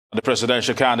The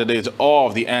presidential candidate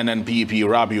of the NNPP,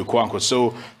 Rabiu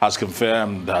Kwankwaso, has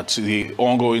confirmed that the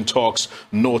ongoing talks,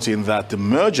 noting that the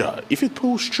merger, if it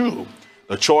pulls through,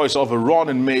 the choice of a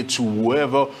running mate to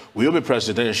whoever will be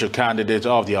presidential candidate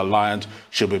of the alliance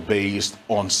should be based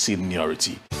on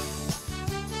seniority.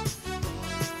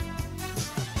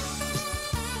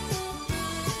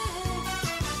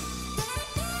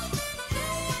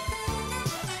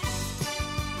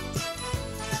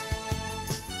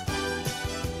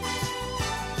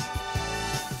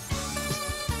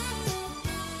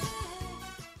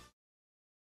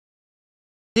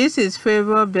 This is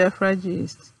Favor Biafra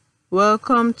Gist.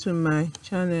 Welcome to my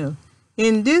channel.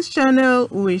 In this channel,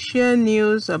 we share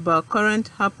news about current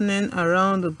happening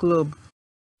around the globe.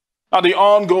 Now, the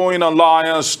ongoing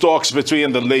alliance talks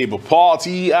between the Labour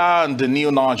Party and the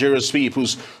New Nigeria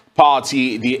People's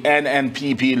Party, the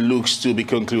NNPP, looks to be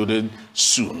concluded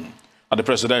soon. And the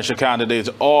presidential candidate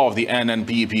of the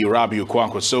NNPP, Rabiu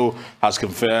Kwankwaso, has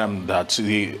confirmed that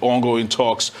the ongoing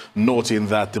talks, noting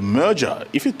that the merger,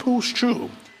 if it pulls through,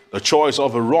 the choice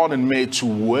of a running mate to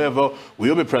whoever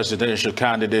will be presidential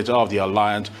candidate of the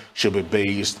alliance should be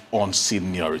based on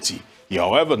seniority. He,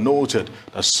 however, noted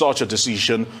that such a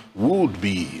decision would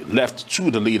be left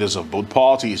to the leaders of both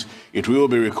parties. It will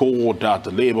be recalled that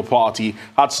the Labour Party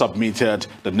had submitted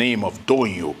the name of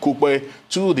Doyin Okukwe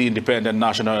to the Independent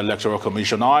National Electoral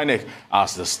Commission, INEC,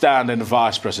 as the standing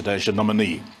vice presidential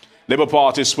nominee. Labour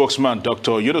Party spokesman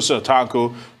Dr. Yunusa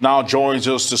Tanko now joins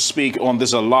us to speak on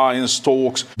this alliance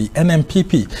talks. The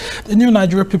NNPP, the New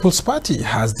Nigeria People's Party,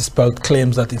 has dispelled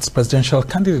claims that its presidential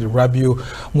candidate Rabiu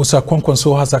Musa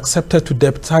Kwankwaso has accepted to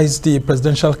deputize the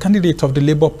presidential candidate of the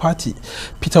Labour Party,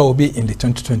 Peter Obi, in the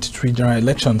 2023 general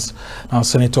elections. Now,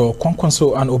 Senator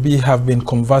Kwankwaso and Obi have been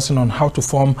conversing on how to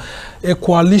form a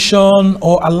coalition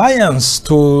or alliance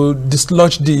to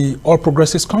dislodge the All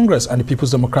Progressives Congress and the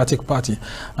People's Democratic Party.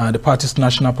 The party's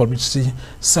national publicity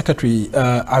secretary,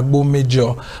 Agbo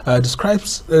Major,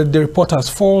 describes the report as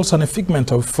false and a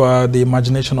figment of the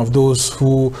imagination of those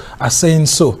who are saying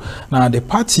so. Now, the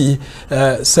party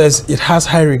says it has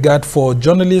high regard for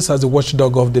journalists as the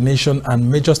watchdog of the nation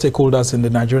and major stakeholders in the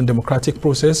Nigerian democratic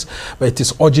process, but it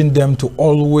is urging them to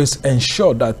always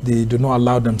ensure that they do not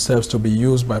allow themselves to be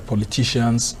used by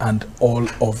politicians and all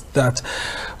of that.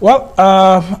 Well,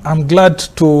 I'm glad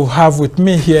to have with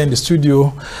me here in the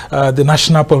studio the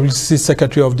National Publicity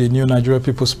Secretary of the New Nigeria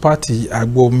People's Party,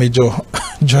 Agbo Major,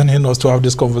 joining us to have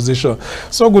this conversation.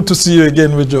 So good to see you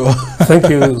again, Major. Thank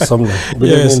you, Samna.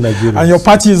 Yes, and your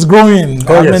party is growing.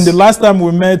 Oh, I mean, the last time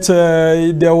we met,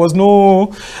 there was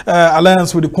no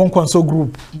alliance with the Kwankwaso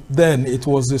group. Then it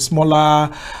was a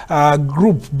smaller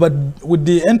group. But with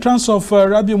the entrance of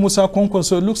Rabiu Musa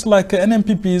Kwankwaso, it looks like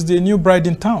NNPP is the new bride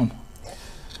in town.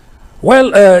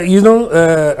 Well, you know,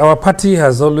 our party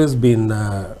has always been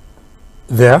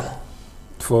there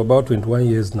for about 21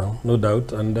 years now, no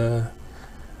doubt. And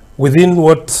within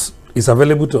what is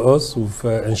available to us, we've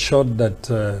ensured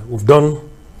that we've done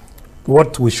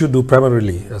what we should do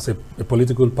primarily as a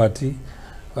political party.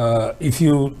 If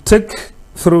you take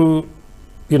through,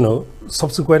 you know,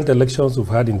 subsequent elections we've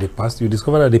had in the past, you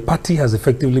discover that the party has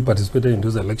effectively participated in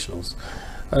those elections.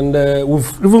 And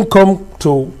we've even come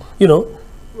to, you know,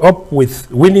 up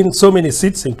with winning so many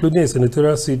seats, including a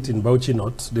senatorial seat in Bauchi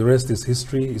North. The rest is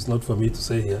history. It's not for me to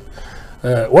say here.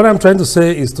 What I'm trying to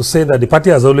say is to say that the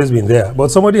party has always been there, but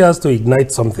somebody has to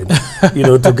ignite something, you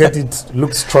know, to get it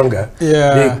look stronger.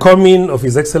 Yeah. The coming of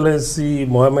His Excellency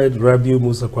Mohammed Rabiu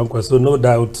Musa Kwankwaso, no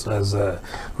doubt, has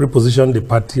repositioned the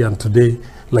party, and today,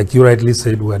 like you rightly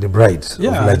said, we are the bride of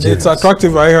Nigeria. It's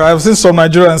attractive. I've seen some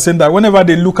Nigerians saying that whenever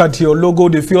they look at your logo,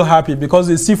 they feel happy because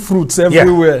they see fruits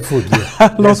everywhere. Yeah, fruit,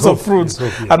 yeah. Lots of fruits.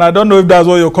 And I don't know if that's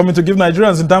what you're coming to give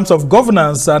Nigerians in terms of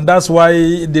governance, and that's why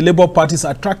the Labour Party is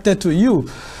attracted to you.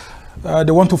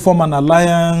 They want to form an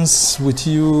alliance with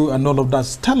you and all of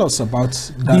that. Tell us about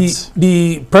that.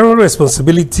 The primary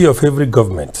responsibility of every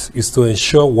government is to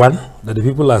ensure, one, that the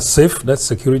people are safe, that's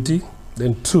security.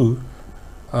 Then two,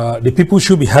 the people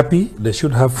should be happy, they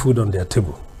should have food on their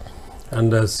table.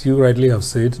 And as you rightly have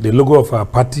said, the logo of our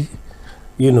party,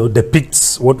 you know,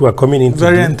 depicts what we are coming into.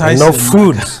 Very enticing. Enough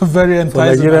food Very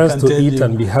enticing, for Nigerians to eat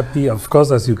and be happy. Of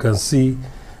course, as you can see,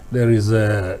 there is,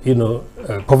 you know,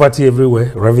 poverty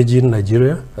everywhere, ravaging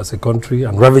Nigeria as a country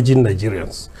and ravaging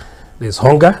Nigerians. There's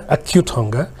hunger, acute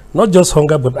hunger, not just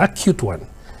hunger, but acute one.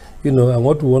 You know, and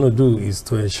what we want to do is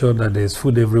to ensure that there's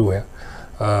food everywhere.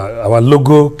 Our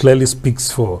logo clearly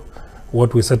speaks for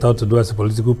what we set out to do as a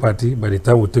political party by the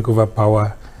time we take over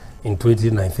power in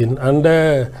 2019.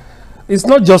 And It's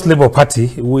not just Labour Party.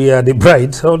 We are the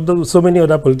bride. Although so many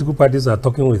other political parties are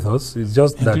talking with us, it's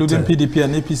just including that, PDP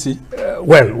and APC.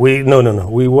 Well, no.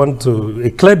 We want a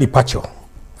clear departure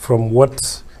from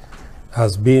what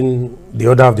has been the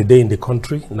order of the day in the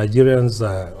country. Nigerians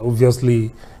are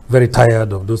obviously very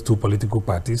tired of those two political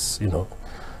parties. You know,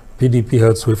 PDP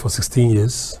held sway for 16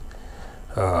 years.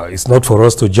 It's not for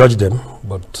us to judge them,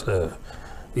 but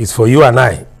it's for you and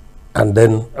I, and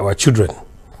then our children,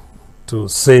 to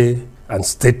say and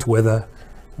state whether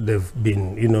there've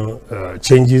been,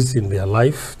 changes in their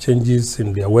life, changes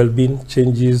in their well-being,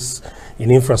 changes in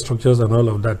infrastructures and all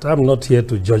of that. I'm not here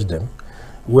to judge them.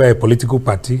 We're a political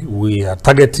party. We are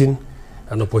targeting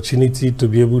an opportunity to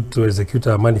be able to execute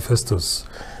our manifestos.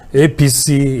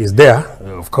 APC is there.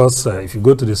 Of course, if you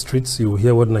go to the streets, you will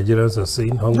hear what Nigerians are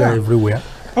saying, hunger everywhere.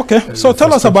 Okay, so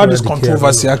tell us about this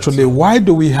controversy actually. Why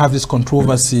do we have this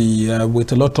controversy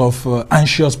with a lot of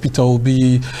anxious Peter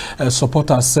Obi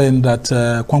supporters saying that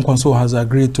Kwankwaso has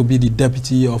agreed to be the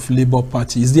deputy of Labour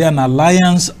Party? Is there an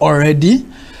alliance already?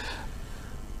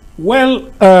 Well,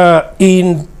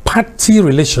 in party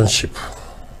relationship,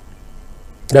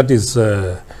 that is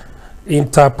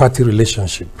inter-party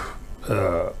relationship,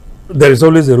 there is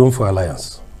always a room for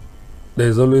alliance. There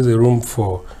is always a room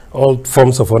for all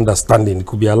forms of understanding. It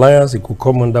could be alliance, it could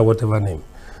come under whatever name.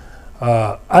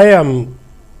 I am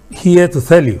here to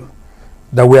tell you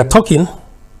that we are talking,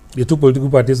 the two political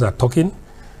parties are talking,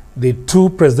 the two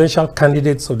presidential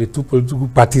candidates of the two political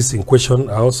parties in question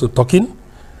are also talking.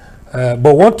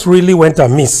 But what really went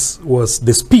amiss was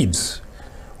the speed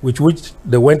with which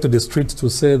they went to the street to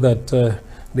say that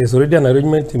there's already an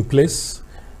arrangement in place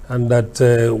and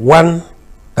that one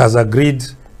has agreed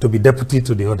to be deputy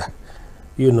to the other.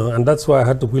 And that's why I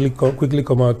had to quickly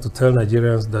come out to tell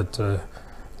Nigerians that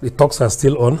the talks are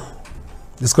still on,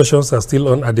 discussions are still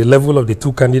on at the level of the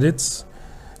two candidates,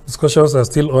 discussions are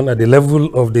still on at the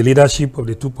level of the leadership of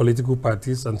the two political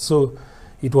parties, and so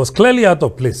it was clearly out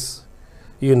of place,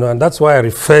 and that's why I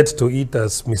referred to it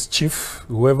as mischief.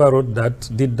 Whoever wrote that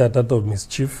did that out of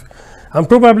mischief, and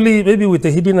probably maybe with a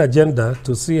hidden agenda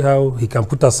to see how he can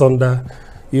put us under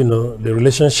the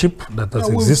relationship that has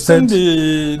existed.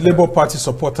 The Labour Party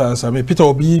supporters, Peter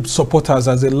Obi supporters,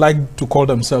 as they like to call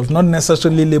themselves, not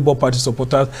necessarily Labour Party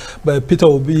supporters, but Peter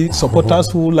Obi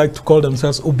supporters who like to call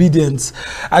themselves obedience,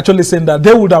 actually saying that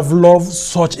they would have loved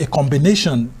such a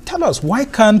combination. Tell us, why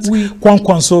can't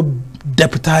Kwankwaso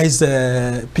deputize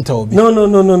Peter Obi?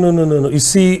 No. You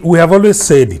see, we have always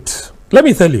said it. Let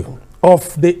me tell you,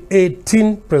 of the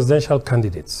 18 presidential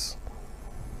candidates,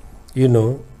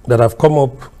 that have come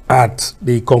up at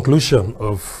the conclusion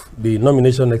of the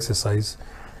nomination exercise,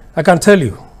 I can tell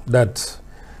you that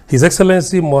His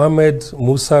Excellency Mohammed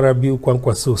Musa Rabiu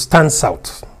Kwankwaso stands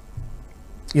out.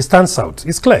 He stands out.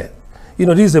 It's clear.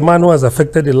 This is a man who has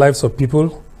affected the lives of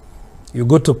people. You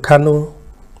go to Kano,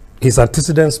 his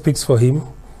antecedent speaks for him,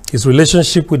 his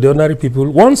relationship with the ordinary people.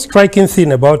 One striking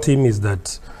thing about him is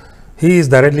that he is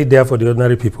directly there for the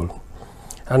ordinary people.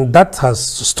 And that has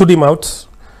stood him out.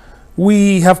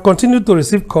 We have continued to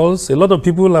receive calls. A lot of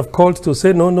people have called to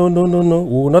say, no, we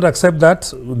will not accept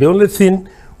that. The only thing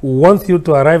we want you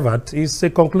to arrive at is a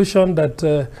conclusion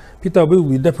that Peter Obi will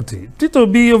be deputy. Peter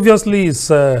Obi obviously is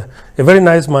a very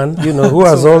nice man, who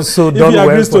has also done well. If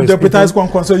he agrees to deputize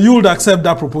Kwankwaso, you would accept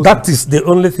that proposal? That is the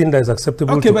only thing that is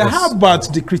acceptable to us. Okay, but how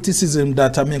about the criticism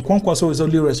that, Kwankwaso is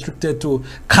only restricted to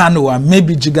Kano and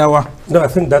maybe Jigawa? No, I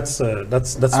think that's and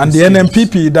the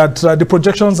NMPP, that the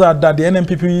projections are that the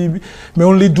NMPP may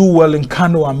only do well in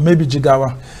Kano and maybe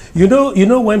Jigawa. You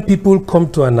know when people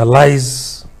come to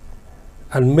analyze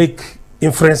and make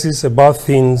inferences about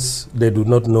things they do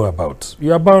not know about,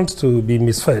 you are bound to be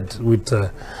misfed with,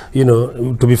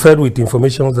 to be fed with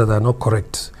information that are not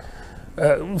correct.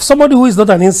 Somebody who is not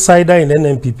an insider in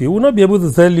NMPP will not be able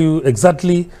to tell you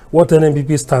exactly what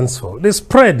NMPP stands for. The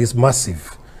spread is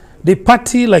massive. The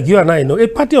party, like you and I know, a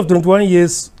party of 21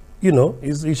 years,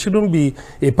 it shouldn't be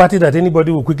a party that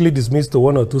anybody will quickly dismiss to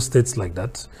one or two states like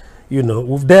that. We've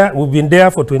been there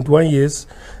for 21 years.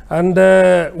 And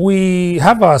we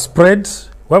have our spread,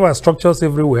 we have our structures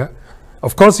everywhere.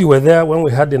 Of course, you were there when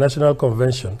we had the National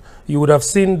Convention. You would have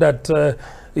seen that,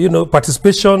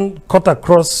 participation cut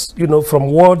across,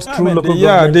 from ward through local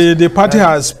government. The party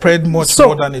has spread much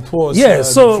more than it was. Yeah,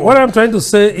 so before. What I'm trying to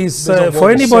say is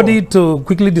for anybody to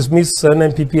quickly dismiss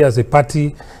NMPP as a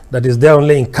party that is there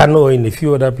only in Kano or in a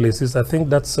few other places, I think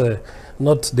that's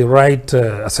not the right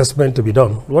assessment to be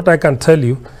done. What I can tell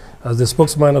you, as the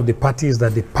spokesman of the party, is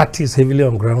that the party is heavily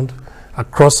on ground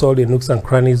across all the nooks and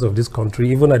crannies of this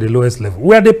country, even at the lowest level.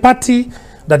 We are the party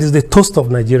that is the toast of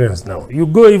Nigerians now. You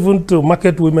go even to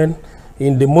market women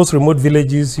In the most remote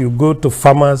villages, you go to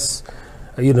farmers.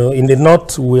 You know, in the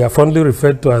north, we are fondly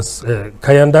referred to as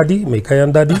Kayandadi, may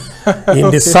Kayandadi. In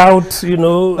the south, you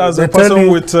know, that's they a person tell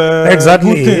you with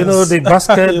exactly, you know, the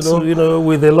basket, you know,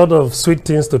 with a lot of sweet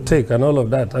things to take and all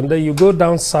of that. And then you go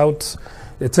down south,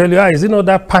 they tell you, is it not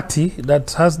that party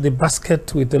that has the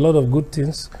basket with a lot of good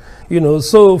things? You know,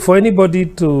 so for anybody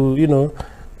to, you know,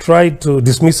 try to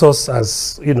dismiss us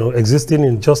as, you know, existing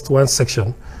in just one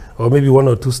section, or maybe one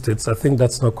or two states, I think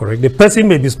that's not correct. The person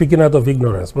may be speaking out of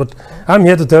ignorance, but I'm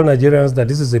here to tell Nigerians that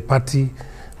this is a party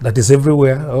that is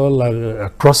everywhere, all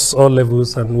across all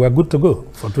levels, and we're good to go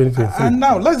for 2023. And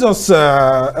now let's just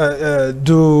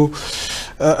do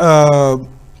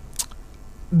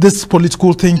this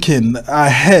political thinking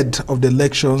ahead of the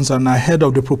elections and ahead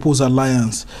of the proposed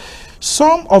alliance.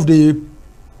 Some of the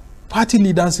party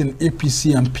leaders in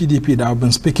APC and PDP that I've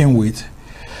been speaking with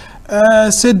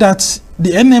said that the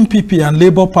NNPP and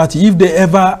Labour Party, if they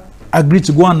ever agree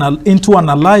to go into an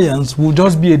alliance, will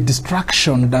just be a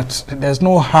distraction, that there's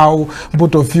no how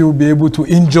both of you will be able to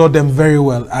injure them very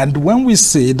well. And when we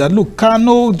say that, look,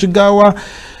 Kano, Jigawa,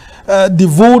 the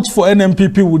votes for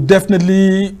NNPP would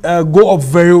definitely go up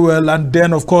very well, and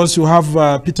then of course you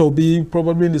have Peter Obi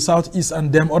probably in the southeast,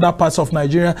 and then other parts of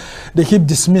Nigeria, they keep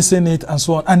dismissing it and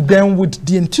so on. And then with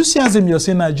the enthusiasm you're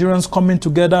seeing Nigerians coming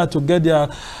together to get their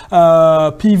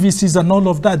PVCs and all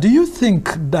of that, do you think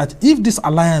that if this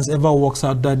alliance ever works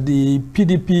out, that the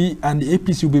PDP and the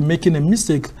APC will be making a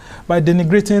mistake by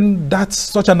denigrating that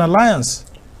such an alliance?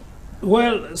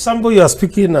 Well, Sambo, you are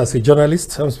speaking as a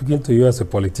journalist. I'm speaking to you as a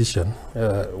politician.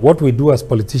 What we do as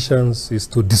politicians is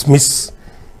to dismiss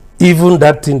even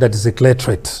that thing that is a clear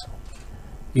threat,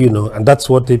 you know, and that's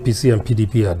what APC and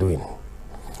PDP are doing.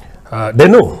 They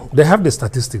know, they have the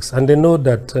statistics, and they know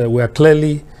that we are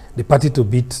clearly the party to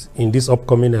beat in this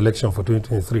upcoming election for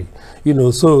 2023. You know,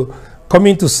 so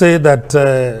coming to say that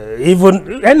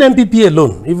even NNPP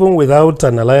alone, even without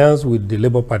an alliance with the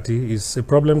Labour Party, is a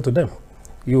problem to them.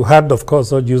 You heard, of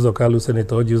course, Ojus Okalu,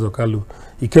 Senator Ojus Okalu.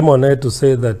 He came on air to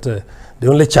say that the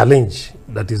only challenge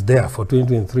that is there for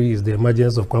 2023 is the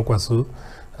emergence of Kwankwaso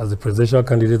as the presidential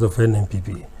candidate of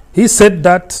NNPP. He said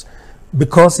that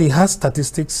because he has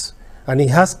statistics and he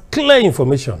has clear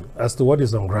information as to what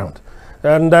is on ground.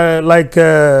 And like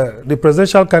the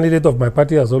presidential candidate of my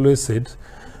party has always said,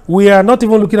 we are not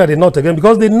even looking at the North again,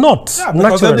 because the North,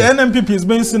 because the NNPP is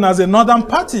being seen as a northern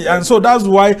party, and so that's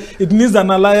why it needs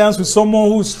an alliance with someone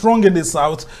who is strong in the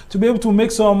South to be able to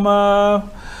make some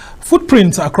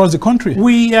footprints across the country.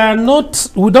 We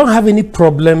don't have any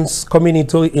problems coming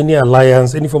into any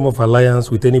alliance, any form of alliance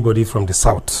with anybody from the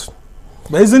South.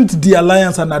 But isn't the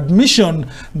alliance an admission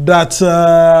that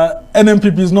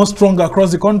NNPP is not strong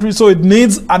across the country, so it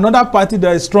needs another party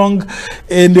that is strong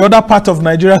in the other part of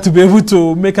Nigeria to be able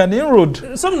to make an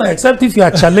inroad? Something, except if you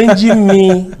are challenging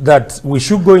me that we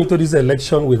should go into this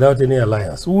election without any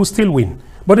alliance, we will still win.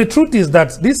 But the truth is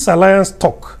that this alliance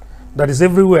talk that is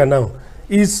everywhere now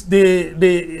is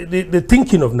the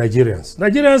thinking of Nigerians.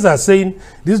 Nigerians are saying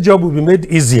this job will be made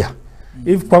easier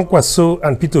if Kwankwaso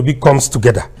and P2B comes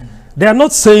together. They are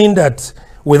not saying that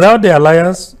without the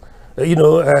alliance, you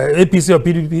know, APC or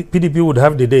PDP would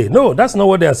have the day. No, that's not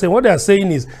what they are saying. What they are saying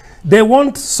is they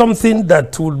want something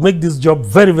that will make this job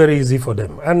very, very easy for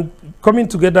them. And coming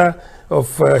together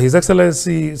of His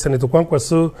Excellency Senator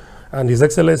Kwankwaso and His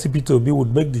Excellency P2B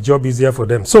would make the job easier for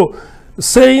them. So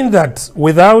saying that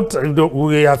without,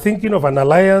 we are thinking of an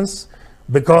alliance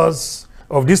because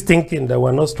of this thinking that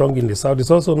we're not strong in the South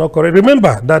is also not correct.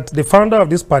 Remember that the founder of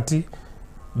this party,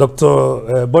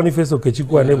 Dr. Boniface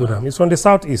Okechukwu Anebunam, is from the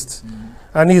Southeast.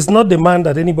 And he's not the man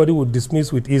that anybody would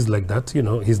dismiss with ease like that. You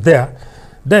know, he's there.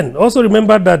 Then also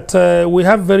remember that we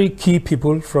have very key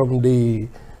people from the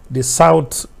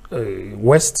South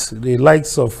West, the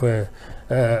likes of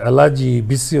Alhaji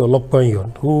Bisi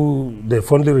Olokponyon, who they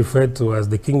fondly refer to as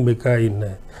the kingmaker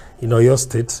in Oyo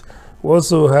State. We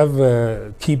also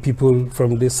have key people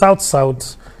from the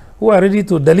South who are ready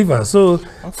to deliver. So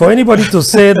for anybody to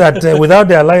say that without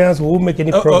the alliance we won't make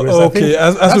any progress. Okay,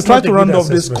 as we try to round off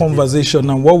this conversation,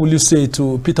 and what will you say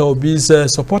to Peter Obi's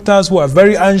supporters who are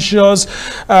very anxious,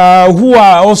 who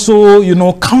are also, you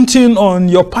know, counting on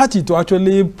your party to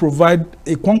actually provide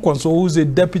a Kwankwaso who is a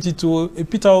deputy to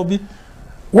Peter Obi?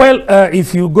 Well,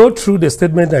 if you go through the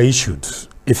statement I issued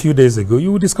a few days ago,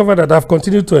 you will discover that I've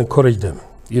continued to encourage them.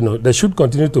 You know, they should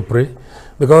continue to pray,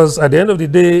 because at the end of the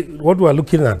day, what we are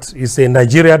looking at is a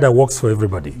Nigeria that works for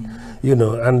everybody. You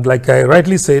know, and like I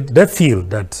rightly said, they feel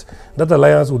that that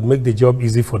alliance would make the job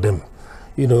easy for them.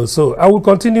 You know, so I will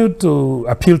continue to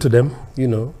appeal to them, you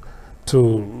know,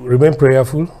 to remain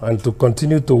prayerful and to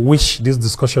continue to wish these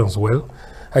discussions well.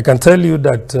 I can tell you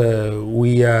that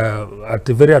we are at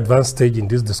a very advanced stage in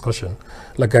this discussion.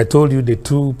 Like I told you, the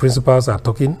two principals are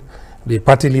talking. The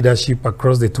party leadership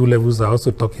across the two levels are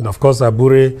also talking. Of course,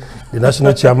 Abure, the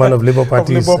national chairman of Labour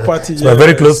Party, is my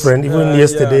very close friend. Even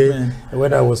yesterday,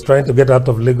 when I was trying to get out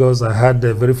of Lagos, I had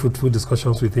very fruitful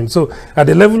discussions with him. So, at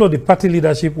the level of the party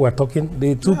leadership, we are talking.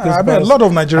 The two principals a lot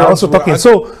of Nigerians are also talking.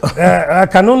 So, I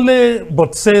can only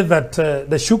but say that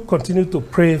they should continue to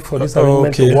pray for this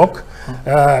arrangement to work.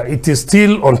 It is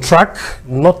still on track.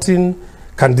 Nothing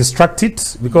can distract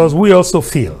it, because we also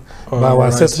feel by our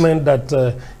assessment that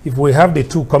if we have the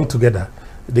two come together,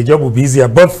 the job will be easier.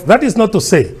 But that is not to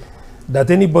say that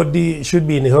anybody should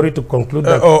be in a hurry to conclude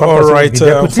that. All right.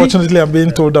 Unfortunately, I'm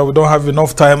being told that we don't have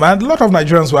enough time, and a lot of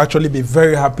Nigerians will actually be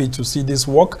very happy to see this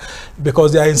work,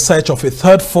 because they are in search of a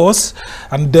third force,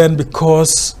 and then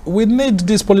because we need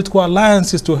these political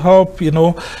alliances to help, you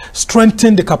know,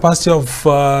 strengthen the capacity of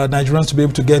Nigerians to be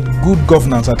able to get good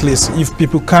governance. At least if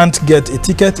people can't get a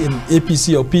ticket in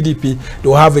APC or PDP,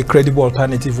 they'll have a credible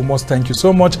alternative. We must thank you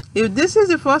so much. If this is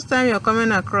the first time you're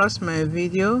coming across my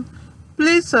video,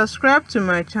 please subscribe to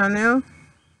my channel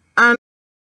and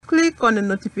click on the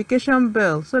notification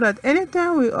bell so that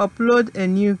anytime we upload a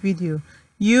new video,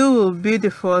 you will be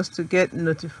the first to get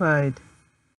notified.